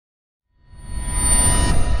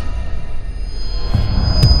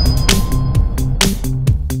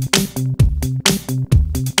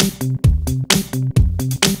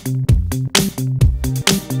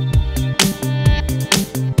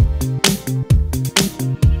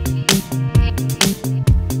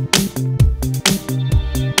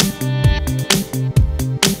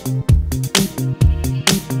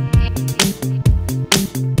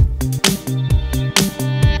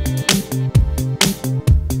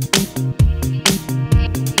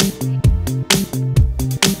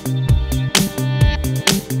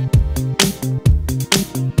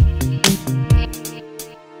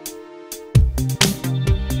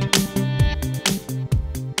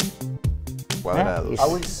cuadrados. I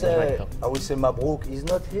will say Mabruk is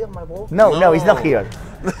not here, Mabruk? No, it's not here.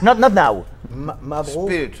 Not now. Mabruk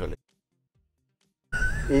Spiritually.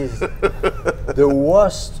 is the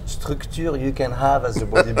worst structure you can have as a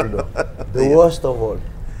bodybuilder. The worst of all.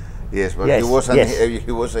 Yes, but Yes,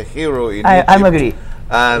 he was a hero in I Egypt. agree.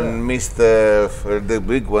 And missed the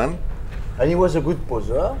big one. And he was a good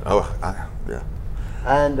poser. Oh, yeah.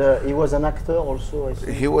 And he was an actor also, I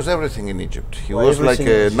think. He was everything in Egypt. He Well, was like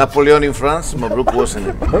everything in Egypt. Napoleon in France. Mabruk was in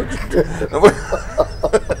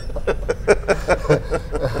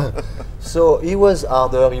So he was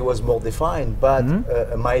harder, he was more defined, but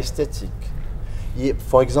my aesthetic.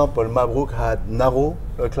 For example, Mabruk had narrow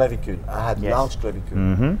clavicle. I had Yes. large clavicle.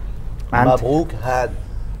 And Mabruk had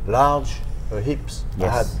large hips. I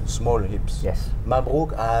Yes. had small hips. Yes.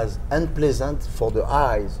 Mabruk has unpleasant for the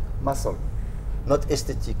eyes muscle, not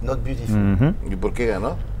aesthetic, not beautiful. ¿Y por qué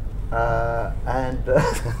ganó?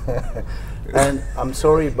 And I'm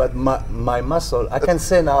sorry, but my muscle, I can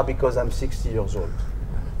say now because I'm 60 years old.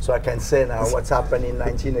 So I can say now what's happened in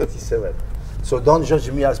 1987. So don't judge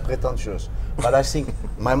me as pretentious. But I think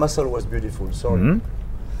my muscle was beautiful, sorry.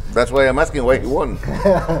 That's why I'm asking why he won.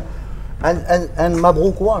 And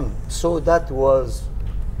Mabruk won. So that was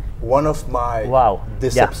one of my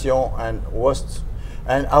deception and worst.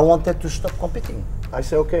 And I wanted to stop competing. I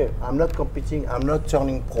said, okay, I'm not competing, I'm not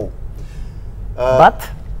turning pro.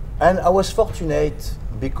 And I was fortunate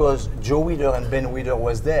because Joe Weider and Ben Weider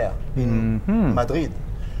was there in Madrid.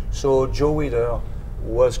 So Joe Weider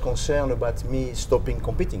was concerned about me stopping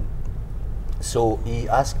competing. So he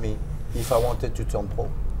asked me if I wanted to turn pro.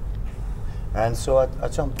 And so I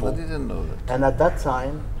turned pro. I didn't know that. And at that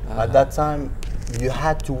time, you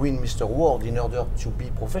had to win Mr. World in order to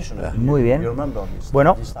be professional. Muy bien. You remember this,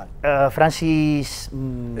 Bueno, this time. Francis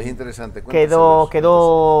Es interesante. quedó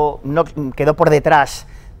por detrás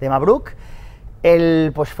de Mabruk.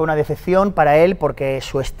 Él, pues fue una decepción para él porque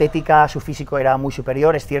su estética, su físico era muy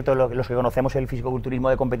superior. Es cierto, los que conocemos el fisicoculturismo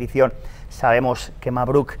de competición sabemos que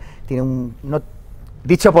Mabruk tiene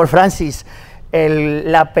dicho por Francis,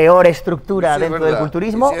 la peor estructura dentro del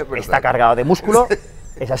culturismo. Está cargado de músculo,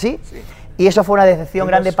 es así. Sí. Y eso fue una decepción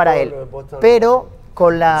grande para él. Pero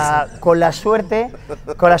con la suerte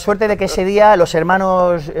de que ese día los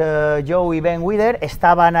hermanos Joe y Ben Weider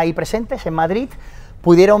estaban ahí presentes en Madrid,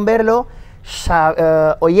 pudieron verlo.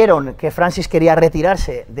 Oyeron que Francis quería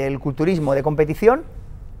retirarse del culturismo de competición,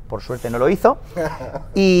 por suerte no lo hizo,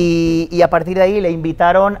 y a partir de ahí le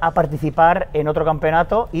invitaron a participar en otro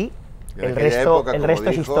campeonato y el resto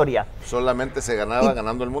es historia. Solamente se ganaba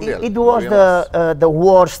ganando el mundial. It was the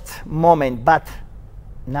worst moment, but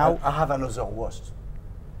now I have another worst.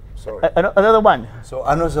 Sorry. Another one. So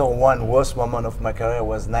another worst moment of my career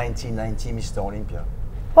was 1990 Mr. Olympia.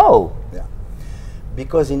 Oh. Yeah.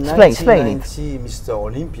 Because in Explain 1990 Mr.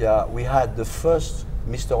 Olympia, we had the first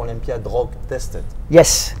Mr. Olympia drug tested.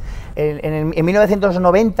 Yes. En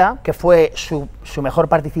 1990, que fue su mejor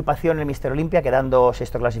participación en el Mr. Olympia, quedando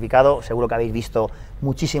sexto clasificado, seguro que habéis visto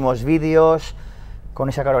muchísimos vídeos con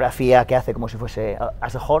esa coreografía que hace como si fuese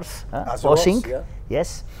as a horse, posing. Yeah.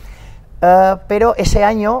 Yes. Pero ese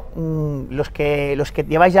año, los que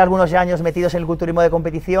lleváis ya algunos años metidos en el culturismo de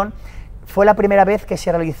competición, fue la primera vez que se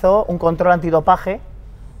realizó un control antidopaje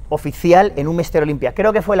oficial en un Mr. Olympia.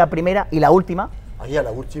 Creo que fue la primera y la última. Yeah,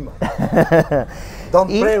 la última. Don't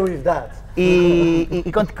play with that.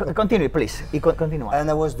 Continue, please. Continúa. And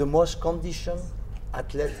I was the most conditioned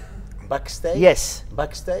athlete backstage,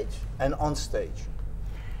 backstage and on stage.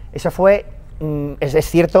 Eso fue, es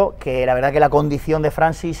cierto que la verdad que la condición de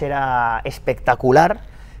Francis era espectacular.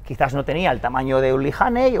 Quizás no tenía el tamaño de un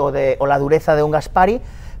Lihaney o la dureza de un Gaspari,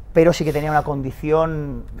 pero sí que tenía una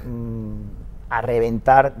condición a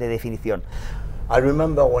reventar de definición. I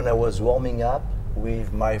remember when I was warming up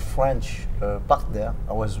with my French partner,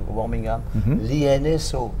 I was warming up, Liene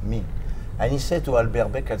saw me. And he said to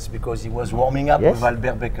Albert Beckels, because he was warming up with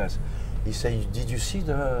Albert Beckels, he said, did you see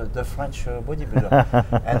the French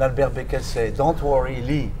bodybuilder? And Albert Beckels said, don't worry,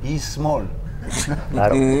 Lee, he's small.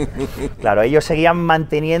 Claro, ellos seguían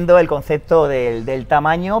manteniendo el concepto del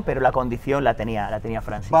tamaño, pero la condición la tenía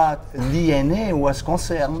Francis. But Liene was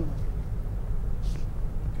concerned.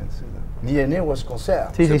 Liene was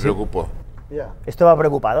concerned. Se preocupó. Yeah. Estaba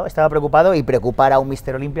preocupado y preocupar a un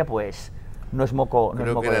Mr. Olympia pues no es moco.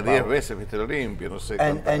 Creo que era 10 veces Mr. Olympia, no sé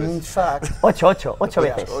cuántas And in veces. fact, 8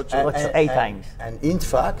 veces, 8 times. And in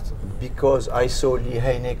fact, because I saw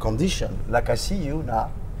Liene condition, like I see you now,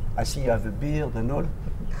 I see you have a beard and all.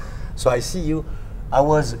 So I see you, I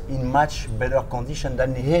was in much better condition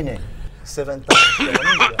than Liene, 7 times Mr.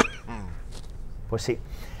 Olympia. Pues sí.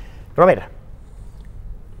 Robert,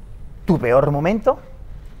 ¿Tu peor momento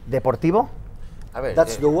deportivo? A ver,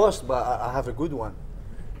 that's the worst, but I have a good one.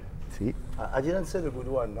 Sí. I didn't say the good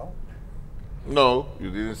one, no? No,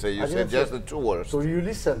 you didn't say. You said just the two words. So you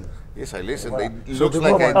listen. Yes, I listened. Wow. It looks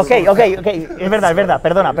like I... Okay. Es verdad.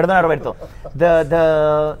 Perdona, Roberto.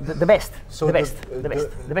 The best. So the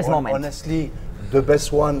best moment. Honestly, the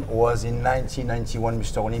best one was in 1991,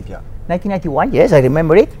 Mr. Olympia. 1991, yes, I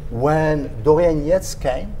remember it. When Dorian Yates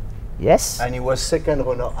came. Yes. And he was second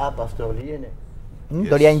runner-up after Liene. Yes.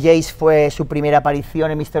 Dorian Yates fue su primera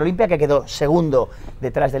aparición en Mr. Olympia, que quedó segundo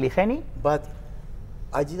detrás de Ligeni. But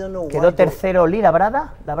I didn't know quedó tercero Lee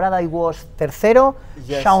Labrada. Labrada was tercero.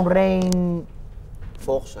 Yes. Sean Rain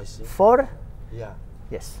fourth, I think. Four. Yeah.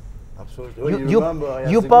 Yes. Absolutely.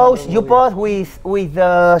 You pose with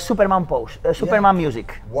the Superman pose, Superman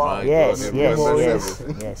music. Wow. Yes.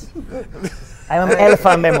 I'm an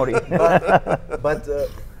elephant memory. But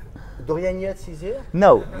Dorian Yates is here?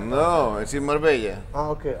 No, it's in Marbella.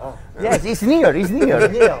 Okay. Yes, it's near. It's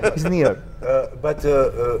near. But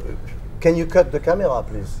can you cut the camera,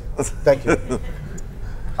 please? Thank you.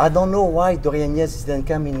 I don't know why Dorian Yates didn't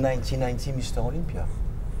come in 1990, Mr. Olympia.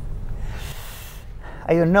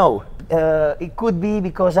 I don't know. It could be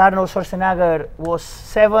because Arnold Schwarzenegger was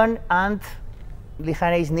 7 and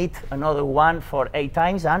Lijanes need another one for 8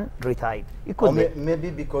 times and retired. It could be. Maybe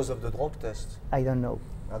because of the drug test. I don't know.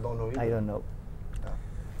 I don't know either. I don't know.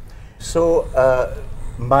 So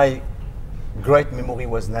my great memory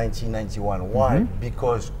was 1991. Why?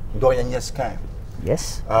 Because Dorian Yates came.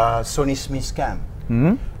 Yes. Sonny Smith came.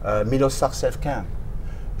 Milos Sarcev came.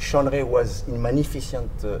 Sean Ray was in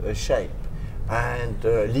magnificent shape. And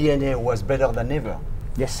Liene was better than ever.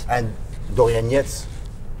 Yes. And Dorian Yates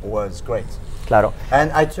was great. Claro.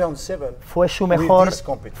 And I turned 7. Fue su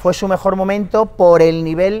mejor momento por el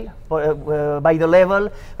nivel, by the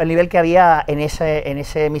level, el nivel que había en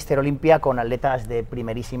ese Mr. Olympia con atletas de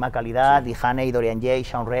primerísima calidad, Lihaney, Dorian Yates,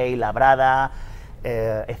 Sean Ray, Labrada,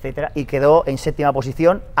 etcétera, y quedó en 7ª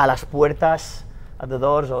posición a las puertas, at the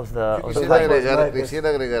doors of the... Quisiera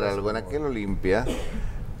agregar algo. En aquel Olympia,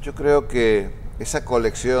 yo creo que esa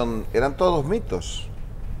colección eran todos mitos.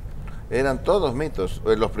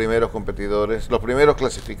 Los primeros competidores, los primeros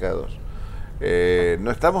clasificados.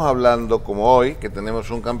 No estamos hablando como hoy, que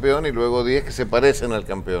tenemos un campeón y luego 10 que se parecen al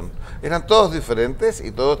campeón. Eran todos diferentes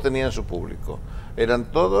y todos tenían su público.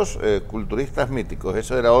 Eran todos culturistas míticos.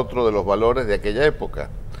 Eso era otro de los valores de aquella época.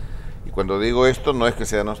 Y cuando digo esto no es que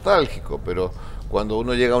sea nostálgico, pero cuando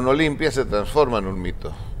uno llega a un Olympia se transforma en un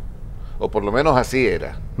mito. O por lo menos así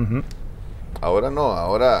era. Ahora no,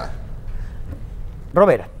 ahora...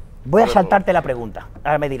 Robert, voy a saltarte la pregunta.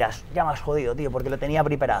 Ahora me dirás, ya me has jodido, tío, porque lo tenía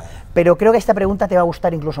preparado. Pero creo que esta pregunta te va a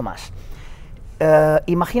gustar incluso más.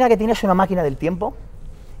 Imagina que tienes una máquina del tiempo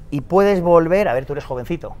y puedes volver... A ver, tú eres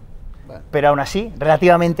jovencito, bueno, pero aún así,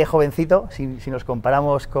 relativamente jovencito, si nos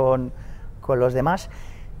comparamos con los demás.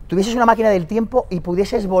 Tuvieses una máquina del tiempo y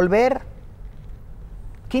pudieses volver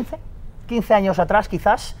 15 años atrás,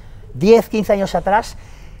 quizás, 10, 15 años atrás,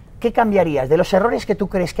 ¿qué cambiarías? De los errores que tú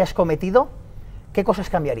crees que has cometido, ¿qué cosas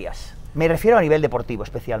cambiarías? Me refiero a nivel deportivo,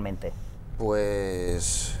 especialmente.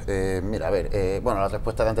 Pues, mira, a ver, bueno, la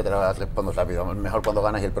respuesta de antes te la respondo rápido. Mejor cuando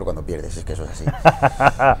ganas y el peor cuando pierdes, es que eso es así.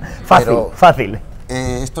 Fácil.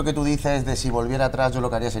 Esto que tú dices de si volviera atrás, yo lo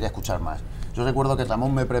que haría sería escuchar más. Yo recuerdo que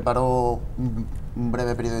Ramón me preparó un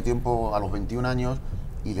breve periodo de tiempo a los 21 años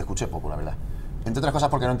y le escuché poco, la verdad. Entre otras cosas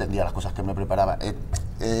porque no entendía las cosas que él me preparaba.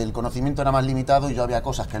 El conocimiento era más limitado y yo había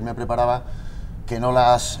cosas que él me preparaba que no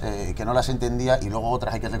las entendía, y luego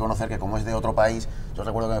otras hay que reconocer que como es de otro país, yo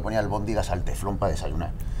recuerdo que me ponía albóndigas al teflón para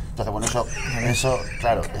desayunar. Entonces, bueno,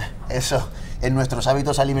 claro, eso en nuestros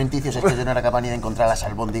hábitos alimenticios es que yo no era capaz ni de encontrar las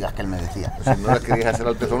albóndigas que él me decía. Si no las querías hacer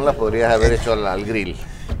al teflón, las podrías haber hecho al grill.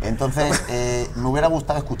 Entonces, me hubiera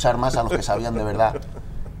gustado escuchar más a los que sabían de verdad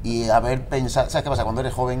y haber pensado... ¿Sabes qué pasa? Cuando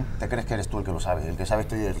eres joven te crees que eres tú el que lo sabe, el que sabe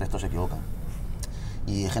esto y el resto se equivocan.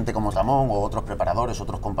 Y gente como Ramón o otros preparadores,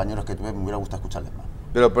 otros compañeros que tuve, me hubiera gustado escucharles más.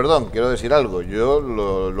 Pero perdón, quiero decir algo, yo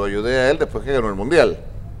lo ayudé a él después que ganó el Mundial.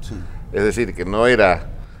 Sí. Es decir, que no era...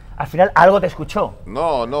 Al final algo te escuchó.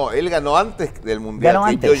 No, él ganó antes del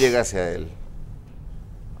Mundial que yo llegase a él.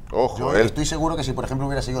 Ojo, yo estoy seguro que si por ejemplo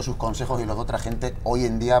hubiera seguido sus consejos y los de otra gente, hoy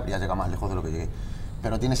en día habría llegado más lejos de lo que llegué.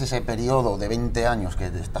 Pero tienes ese periodo de 20 años que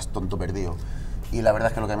estás tonto perdido y la verdad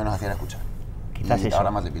es que lo que menos hacía era escuchar. Quizás eso. Ahora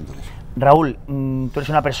más le pinto de eso. Raúl, tú eres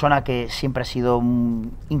una persona que siempre has sido,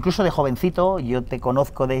 incluso de jovencito, yo te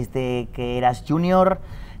conozco desde que eras junior,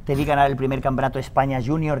 te vi ganar el primer campeonato de España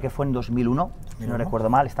junior que fue en 2001, si no recuerdo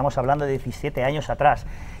mal, estamos hablando de 17 años atrás,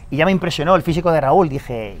 y ya me impresionó el físico de Raúl,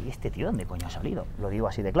 dije, ¿y este tío dónde coño ha salido? Lo digo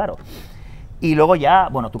así de claro. y luego ya,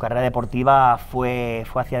 bueno, tu carrera deportiva fue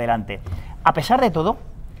hacia adelante. A pesar de todo,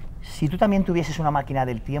 si tú también tuvieses una máquina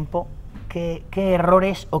del tiempo, ¿qué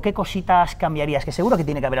errores o qué cositas cambiarías? Que seguro que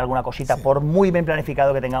tiene que haber alguna cosita, sí, por muy bien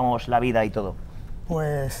planificado que tengamos la vida y todo.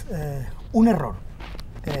 Pues un error,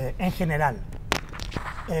 en general.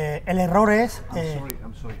 El error es...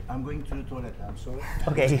 I'm sorry. I'm going to the toilet. I'm sorry.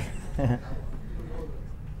 Ok.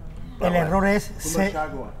 El error es...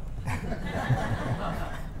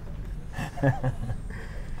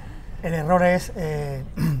 El error es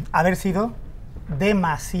haber sido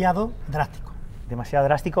demasiado drástico. Demasiado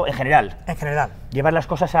drástico en general. En general. Llevar las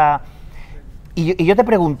cosas a... Y yo te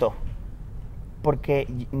pregunto, porque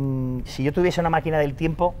si yo tuviese una máquina del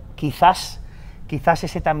tiempo, quizás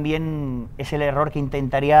ese también es el error que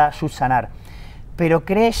intentaría subsanar. Pero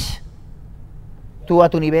 ¿crees, tú a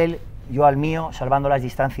tu nivel, yo al mío, salvando las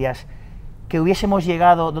distancias, que hubiésemos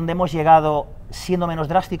llegado donde hemos llegado siendo menos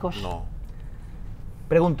drásticos? No.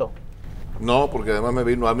 Pregunto. No, porque además me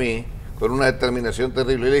vino a mí con una determinación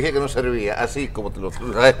terrible. Y le dije que no servía, así como te lo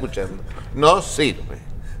estás escuchando. No sirve.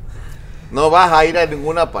 No vas a ir a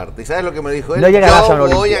ninguna parte. ¿Y sabes lo que me dijo él? No llegarás a Yo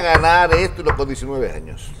Olympia. voy a ganar esto con 19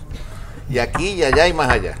 años. Y aquí, y allá, y más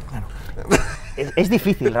allá. Es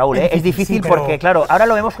difícil, Raúl, ¿eh? Es difícil, sí, porque, claro, ahora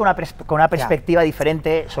lo vemos con una perspectiva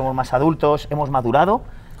diferente, somos más adultos, hemos madurado.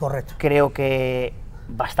 Correcto. Creo que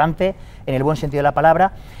bastante, en el buen sentido de la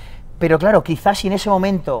palabra, pero claro, quizás si en ese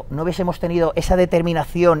momento no hubiésemos tenido esa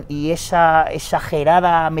determinación y esa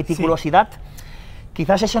exagerada meticulosidad, sí,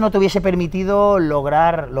 quizás eso no te hubiese permitido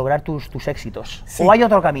lograr tus éxitos. Sí. ¿O hay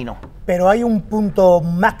otro camino? Pero hay un punto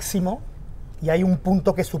máximo y hay un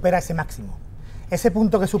punto que supera ese máximo. Ese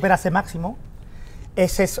punto que supera ese máximo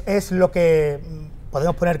es lo que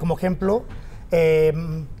podemos poner como ejemplo,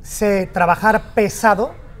 trabajar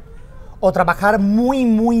pesado o trabajar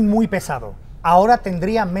muy pesado. Ahora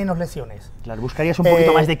tendría menos lesiones. Claro, buscarías un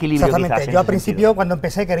poquito más de equilibrio. Exactamente. Quizás, yo al principio, cuando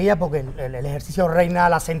empecé, quería, porque el ejercicio reina,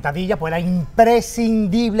 la sentadilla, pues era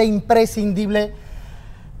imprescindible.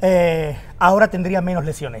 Ahora tendría menos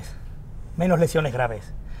lesiones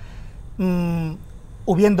graves.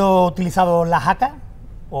 Hubiendo utilizado la jaca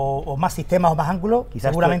o más sistemas o más ángulos,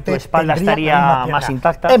 quizás seguramente tu espalda estaría más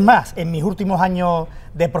intacta. Es más, en mis últimos años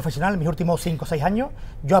de profesional, en mis últimos 5 o 6 años,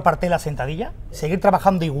 yo aparté la sentadilla, seguir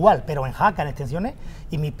trabajando igual, pero en jaca, en extensiones,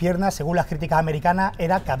 y mis piernas, según las críticas americanas,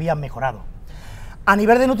 era que habían mejorado. A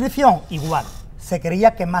nivel de nutrición, igual, se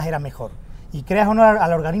creía que más era mejor. Y creas o no,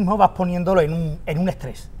 al organismo vas poniéndolo en un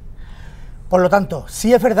estrés. Por lo tanto,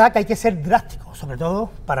 sí es verdad que hay que ser drástico, sobre todo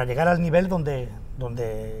para llegar al nivel donde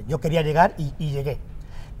yo quería llegar y llegué.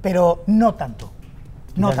 Pero no tanto.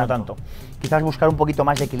 No tanto. Quizás buscar un poquito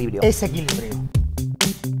más de equilibrio. Ese equilibrio.